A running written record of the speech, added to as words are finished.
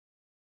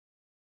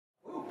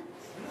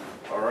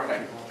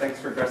Thanks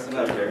for dressing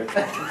up, Jared.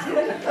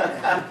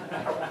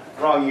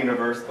 Wrong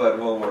universe, but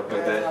we'll work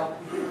with it.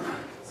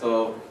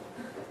 So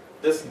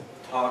this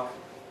talk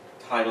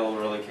title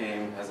really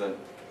came as a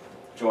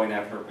joint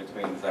effort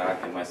between Zach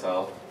and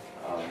myself.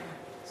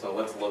 So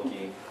let's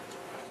Loki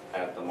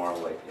at the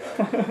Marvel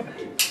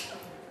API.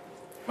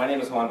 My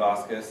name is Juan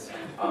Vazquez.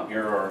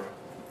 Here are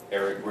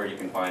where you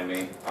can find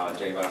me,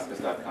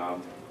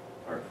 jvazquez.com,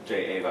 or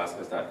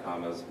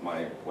javazquez.com is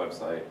my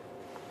website,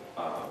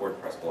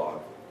 WordPress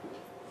blog.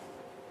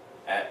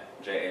 At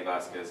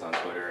javazquez on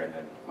Twitter, and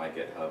then my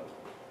GitHub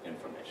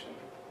information.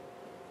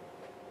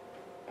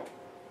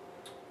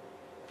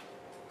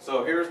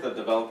 So here's the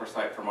developer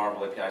site for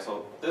Marvel API.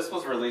 So this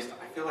was released,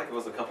 I feel like it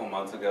was a couple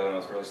months ago, and I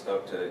was really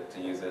stoked to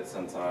use it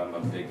since I'm a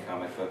big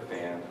comic book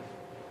fan.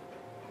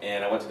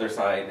 And I went to their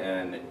site,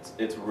 and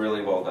it's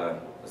really well done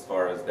as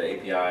far as the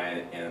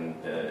API and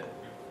the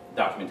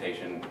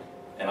documentation.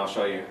 And I'll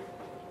show you,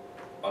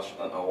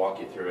 I'll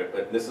walk you through it.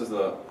 But this is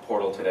the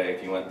portal today.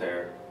 If you went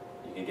there,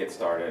 you can get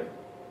started.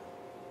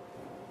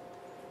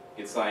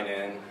 Get signed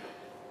in,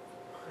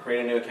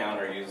 create a new account,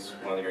 or use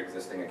one of your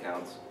existing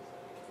accounts.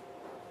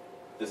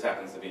 This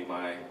happens to be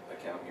my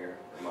account here.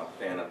 I'm a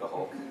fan of the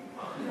Hulk.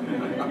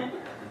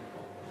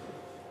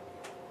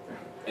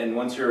 And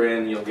once you're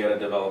in, you'll get a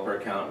developer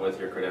account with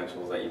your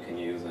credentials that you can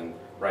use. And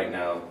right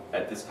now,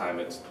 at this time,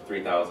 it's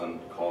 3,000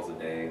 calls a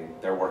day.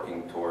 They're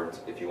working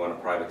towards, if you want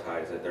to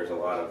privatize it, there's a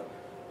lot of,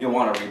 you'll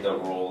want to read the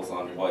rules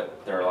on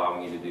what they're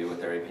allowing you to do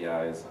with their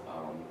APIs.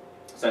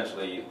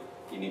 Essentially,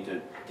 you need to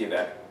give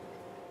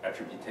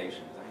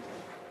attribution.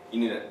 You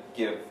need to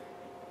give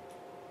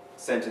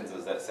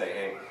sentences that say,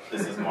 hey,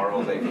 this is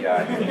Marvel's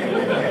API.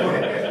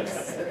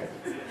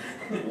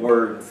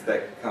 Words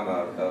that come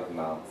out of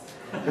mouths.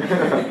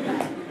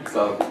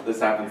 So this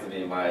happens to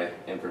be my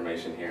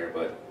information here,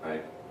 but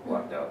I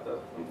blocked out the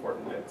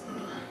important bits.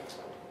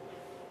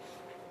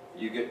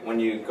 When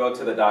you go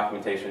to the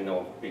documentation,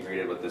 you'll be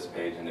greeted with this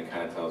page, and it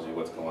kind of tells you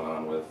what's going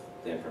on with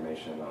the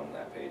information on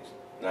that page.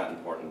 Not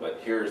important,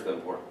 but here's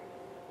the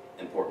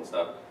important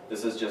stuff.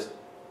 This is just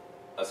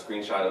a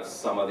screenshot of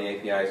some of the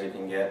APIs you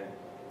can get,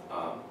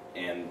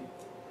 and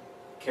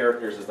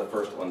characters is the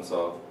first one,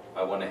 so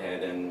I went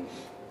ahead, and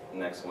the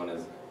next one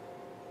is,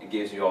 it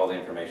gives you all the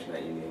information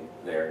that you need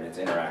there, and it's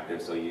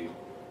interactive, so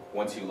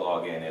once you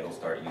log in, it'll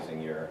start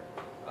using your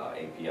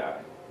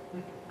API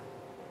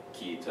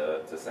key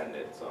to send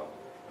it. So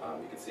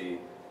you can see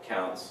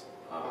counts.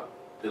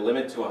 The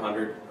limit to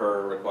 100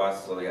 per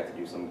request, so they have to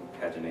do some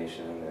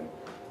pagination and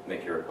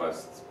make your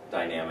requests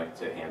dynamic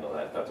to handle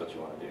that if that's what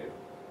you want to do.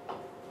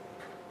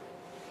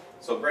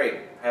 So great,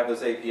 I have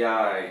this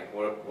API,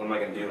 what am I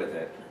going to do with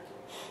it?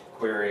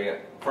 Query,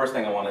 first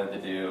thing I wanted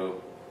to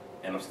do,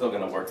 and I'm still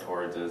going to work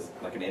towards, is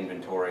like an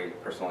inventory,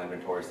 personal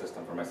inventory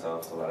system for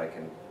myself so that I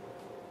can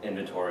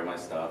inventory my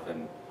stuff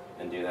and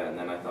do that. And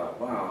then I thought,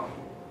 wow,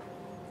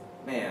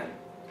 man.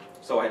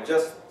 So I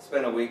just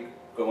spent a week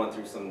going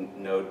through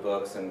some Node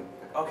books, and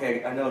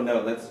okay, I know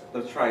Node,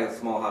 let's try a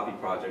small hobby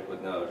project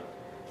with Node.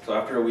 So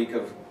after a week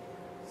of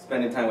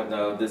spending time with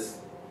Node, this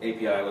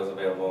API was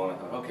available, and I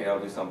thought, okay, I'll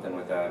do something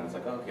with that. And it's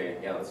like, okay,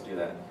 yeah, let's do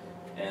that.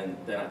 And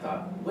then I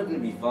thought, wouldn't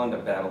it be fun to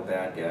battle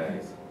bad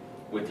guys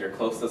with your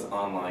closest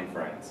online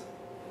friends,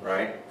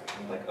 right?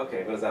 Like,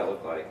 okay, what does that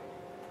look like?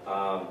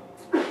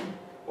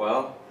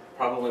 Well,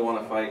 probably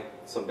want to fight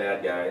some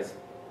bad guys.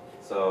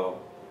 So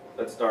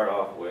let's start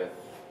off with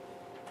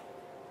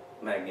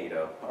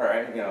Magneto. All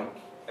right, you know,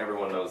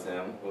 everyone knows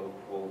him.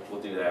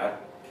 We'll do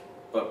that.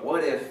 But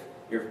what if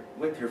you're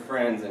with your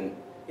friends, and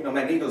you know,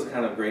 Magneto's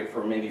kind of great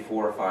for maybe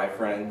 4 or 5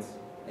 friends,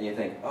 and you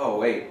think, oh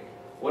wait,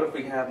 what if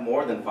we have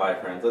more than 5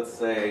 friends? Let's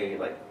say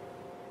like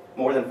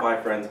more than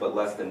 5 friends, but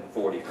less than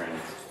 40 friends.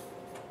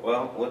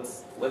 Well,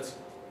 let's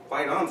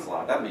fight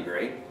Onslaught. That'd be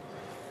great.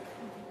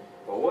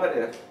 But what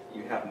if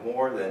you have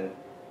more than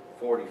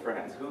 40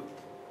 friends? Who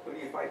do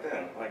you fight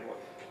then? Like what?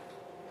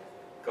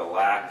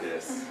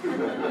 Galactus.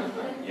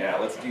 Yeah,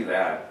 let's do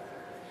that.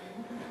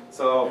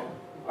 So,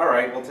 all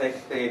right, we'll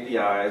take the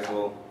APIs.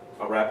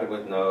 I'll wrap it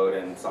with Node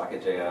and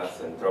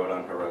Socket.js and throw it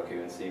on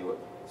Heroku and see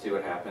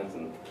what happens.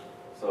 And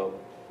so,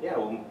 yeah,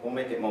 we'll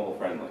make it mobile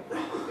friendly.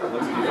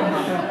 Let's do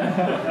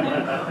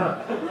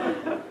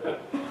that.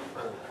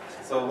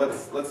 So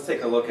let's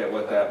take a look at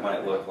what that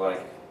might look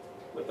like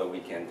with a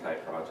weekend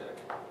type project.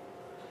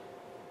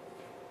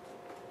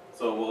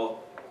 So we'll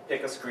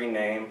pick a screen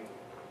name.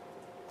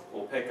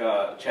 We'll pick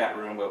a chat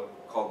room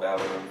called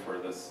Battle Room for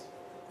this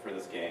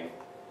game.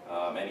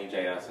 Any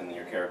JS in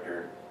your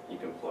character you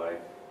can play.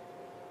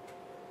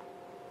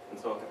 And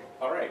so,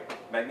 all right,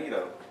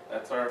 Magneto.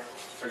 That's our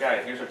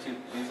guy. Here's our two.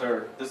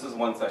 This is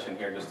one session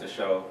here just to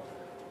show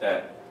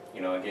that,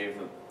 you know, I gave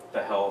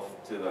the health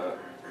to the.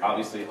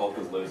 Obviously, Hulk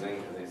is losing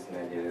because he's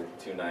negative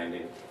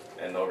 290,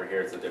 and over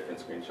here it's a different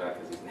screenshot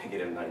because he's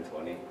negative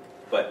 920.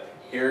 But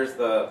here's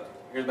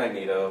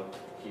Magneto.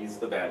 He's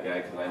the bad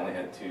guy because I only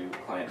had 2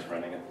 clients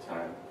running at the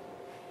time.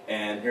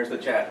 And here's the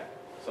chat.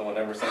 So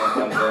whenever someone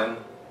comes in,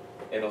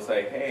 it'll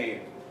say,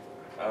 "Hey,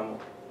 I'm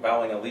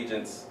vowing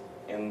allegiance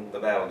in the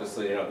battle," just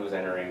so you know who's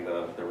entering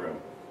the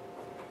room.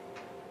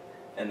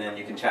 and then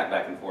you can chat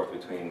back and forth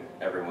between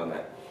everyone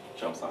that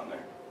jumps on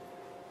there.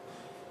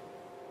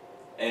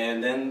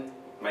 And then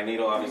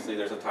Magneto, obviously,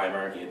 there's a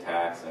timer, he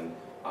attacks, and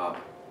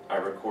I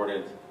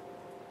recorded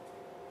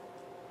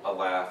a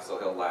laugh, so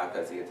he'll laugh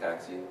as he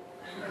attacks you.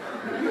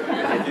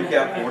 If you've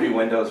got 40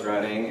 windows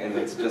running and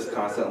it's just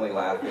constantly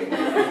laughing,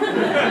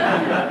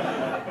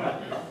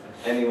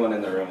 anyone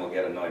in the room will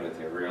get annoyed with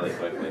you really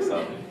quickly,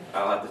 so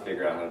I'll have to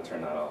figure out how to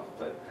turn that off.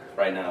 But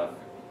right now,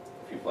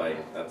 if you play,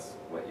 that's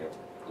what you'll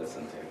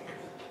listen to.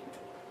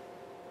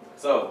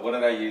 So what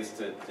did I use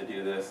to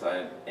do this? I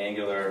had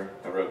Angular,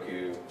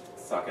 Heroku,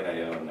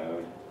 Socket.io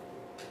node.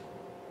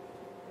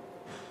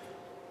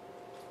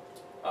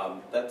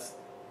 That's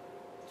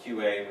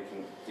QA, we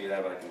can do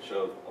that, but I can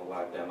show a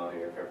live demo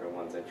here if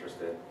everyone's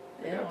interested.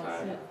 If you have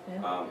time.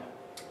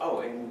 Oh,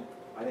 and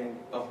I didn't,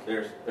 oh,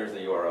 there's the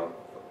URL.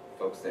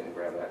 Folks didn't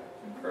grab that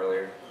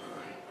earlier.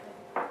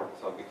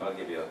 So I'll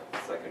give you a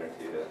second or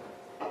two to do that.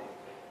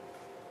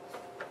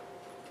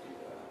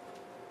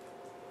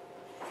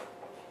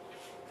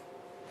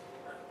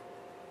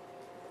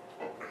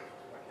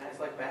 Guys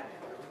like Batman?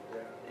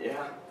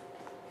 Yeah.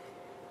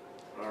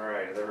 All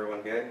right, is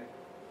everyone good?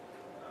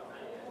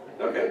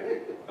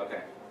 Okay,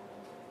 okay.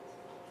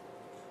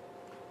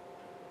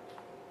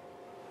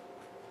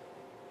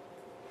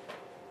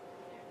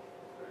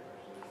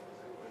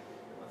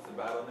 What's the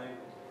battle name?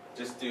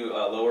 Just do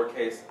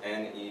lowercase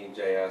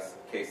NEJS,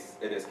 case,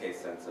 it is case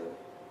sensitive.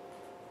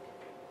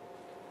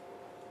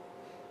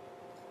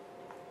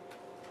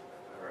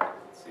 All right,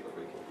 let's see what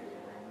we can do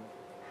here.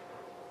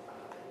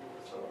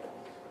 So,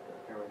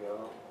 here we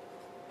go.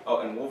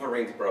 Oh, and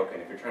Wolverine's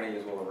broken. If you're trying to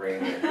use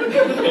Wolverine,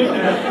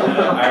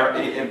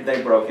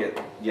 they broke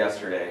it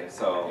yesterday,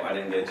 so I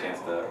didn't get a chance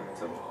to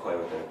play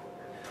with it.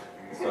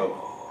 So,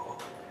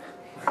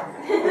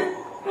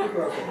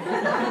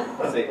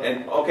 see,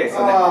 and okay,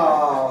 so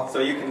then, so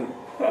you can.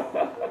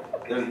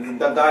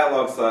 The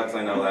dialogue sucks,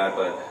 I know that,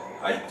 but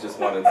I just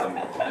wanted some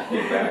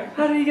feedback.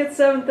 How did you get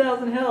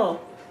 7,000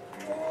 health?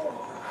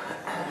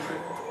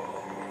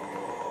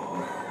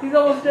 He's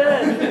almost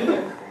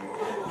dead.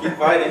 Keep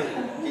fighting.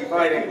 Keep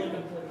fighting.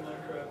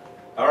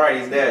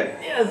 Alright, he's dead.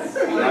 Yes.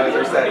 Now he's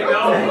resetting.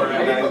 Now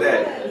he's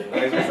dead.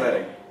 Now he's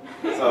resetting.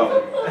 So,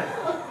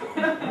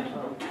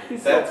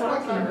 He's still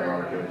talking.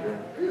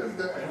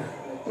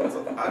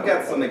 I've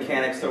got some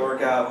mechanics to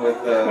work out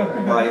with the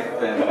life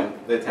and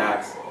the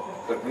attacks,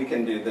 but we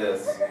can do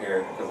this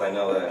here, because I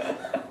know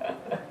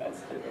that.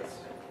 Let's do this.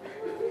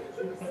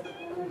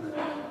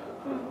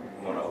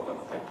 I'm going to open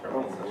the thing for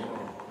one session.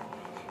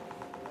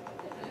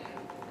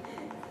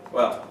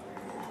 Well,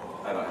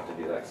 I don't have to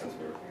do that since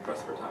we were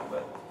pressed for time,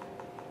 but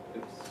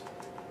oops.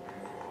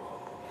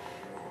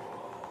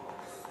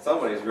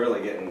 Somebody's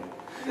really getting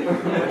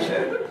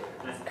shit.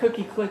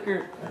 Cookie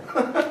clicker.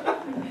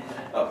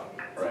 Oh,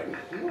 right.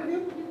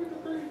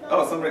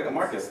 Oh, somebody,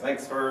 Marcus,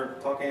 thanks for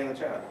talking in the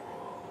chat.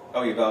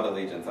 Oh, you vowed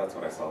allegiance, that's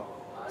what I saw.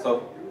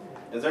 So,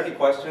 is there any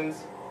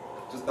questions?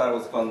 Just thought it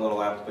was a fun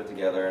little app to put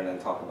together and then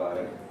talk about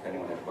it if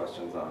anyone had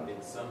questions on it.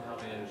 It somehow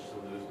managed to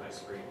lose my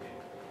screen name.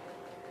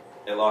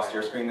 It lost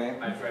your screen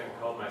name? I tried to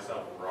call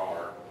myself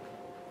RAR.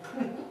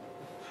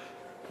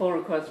 Pull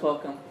request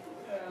welcome.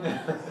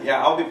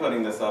 Yeah, I'll be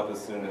putting this up as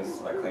soon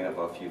as I clean up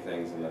a few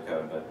things in the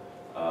code, but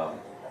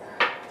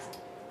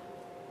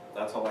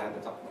that's all I had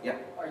to talk about. Yeah?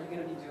 Are you going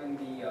to be doing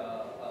the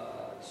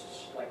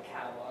like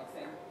catalog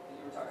thing that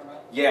you were talking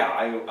about? Yeah,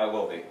 I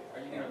will be. Are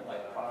you going to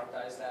like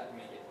productize that and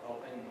make it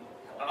open?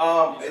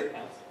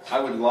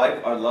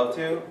 I'd love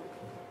to.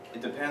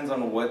 It depends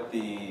on what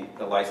the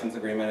license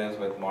agreement is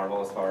with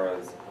Marvel as far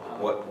as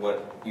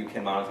what you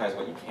can monetize,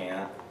 what you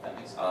can't. That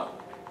makes sense.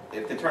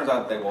 If it turns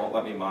out they won't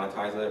let me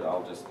monetize it,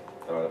 I'll just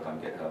throw it up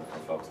on GitHub for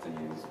folks to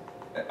use.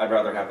 I'd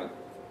rather have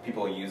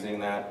people using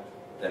that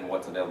than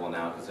what's available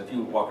now, because if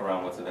you walk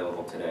around what's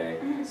available today,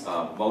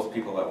 most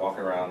people that walk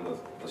around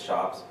the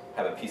shops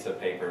have a piece of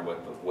paper with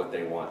what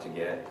they want to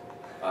get.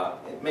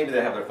 Maybe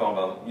they have their phone,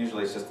 but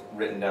usually it's just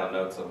written down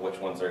notes of which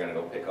ones they're going to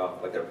go pick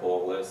up, like their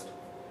pull list.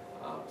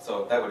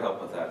 So that would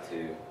help with that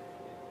too.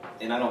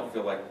 And I don't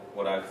feel like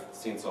what I've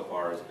seen so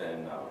far has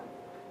been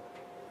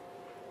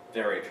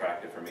very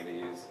attractive for me to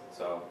use.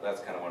 So that's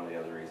kind of one of the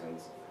other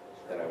reasons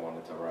that I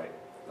wanted to write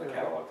the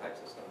catalog type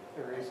system.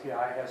 Their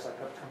API has like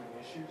upcoming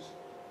issues.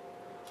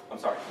 I'm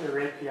sorry?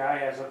 Their API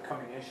has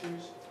upcoming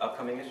issues.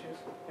 Upcoming issues?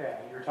 Yeah,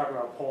 you were talking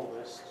about poll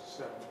lists,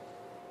 so.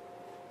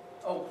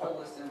 Oh, pull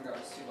list in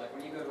regards to like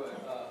when you go to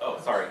a. Oh,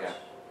 sorry, yeah.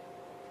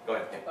 Go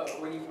ahead. Yeah.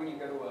 When you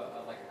go to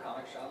like a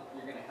comic shop,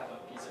 you're gonna have a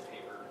piece of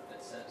paper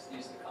that says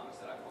these are the comics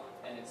that I want,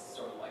 and it's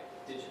sort of like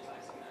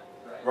digitizing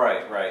that,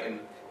 right? Right. And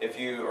if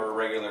you are a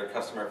regular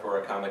customer for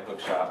a comic book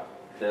shop,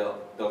 they'll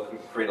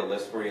create a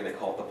list for you. They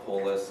call it the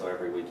pull list. So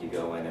every week you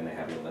go in and they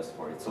have your list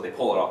for you. So they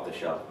pull it off the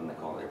shelf and they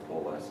call it their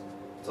pull list.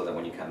 So that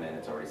when you come in,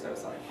 it's already set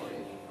aside for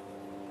you.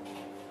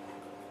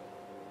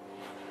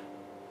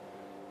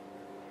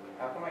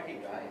 How come I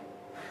keep dying?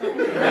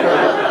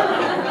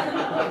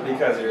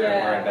 Because you're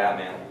wearing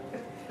Batman.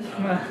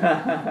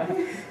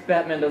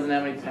 Batman doesn't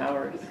have any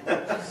powers.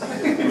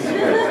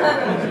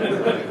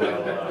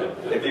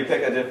 If you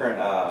pick a different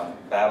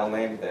battle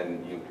name,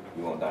 then you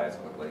won't die as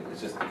quickly.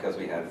 It's just because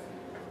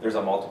there's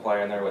a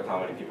multiplier in there with how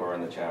many people are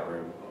in the chat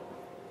room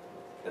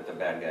that the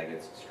bad guy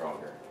gets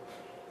stronger.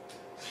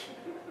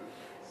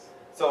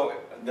 So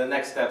the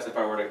next steps, if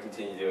I were to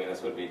continue doing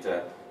this, would be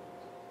to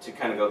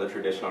kind of go the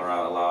traditional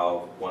route,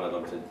 allow one of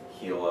them to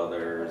heal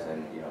others,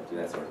 and do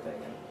that sort of thing,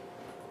 and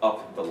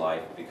up the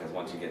life. Because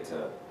once you get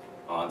to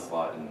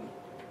Onslaught, and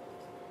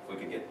if we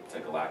could get to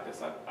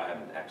Galactus, I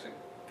haven't actually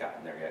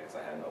gotten there yet because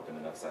I hadn't opened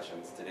enough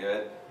sessions to do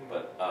it.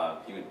 But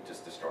he would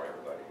just destroy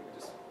everybody. He would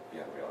just be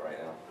unreal right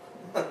now.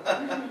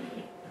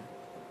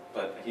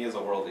 But he is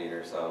a world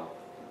eater, so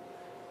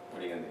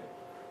what are you gonna do?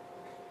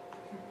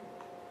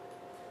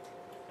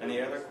 Any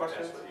other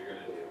questions? That's what you're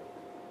gonna do.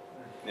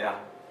 Yeah.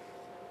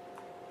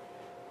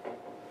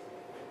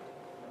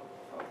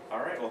 All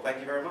right, well, thank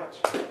you very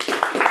much.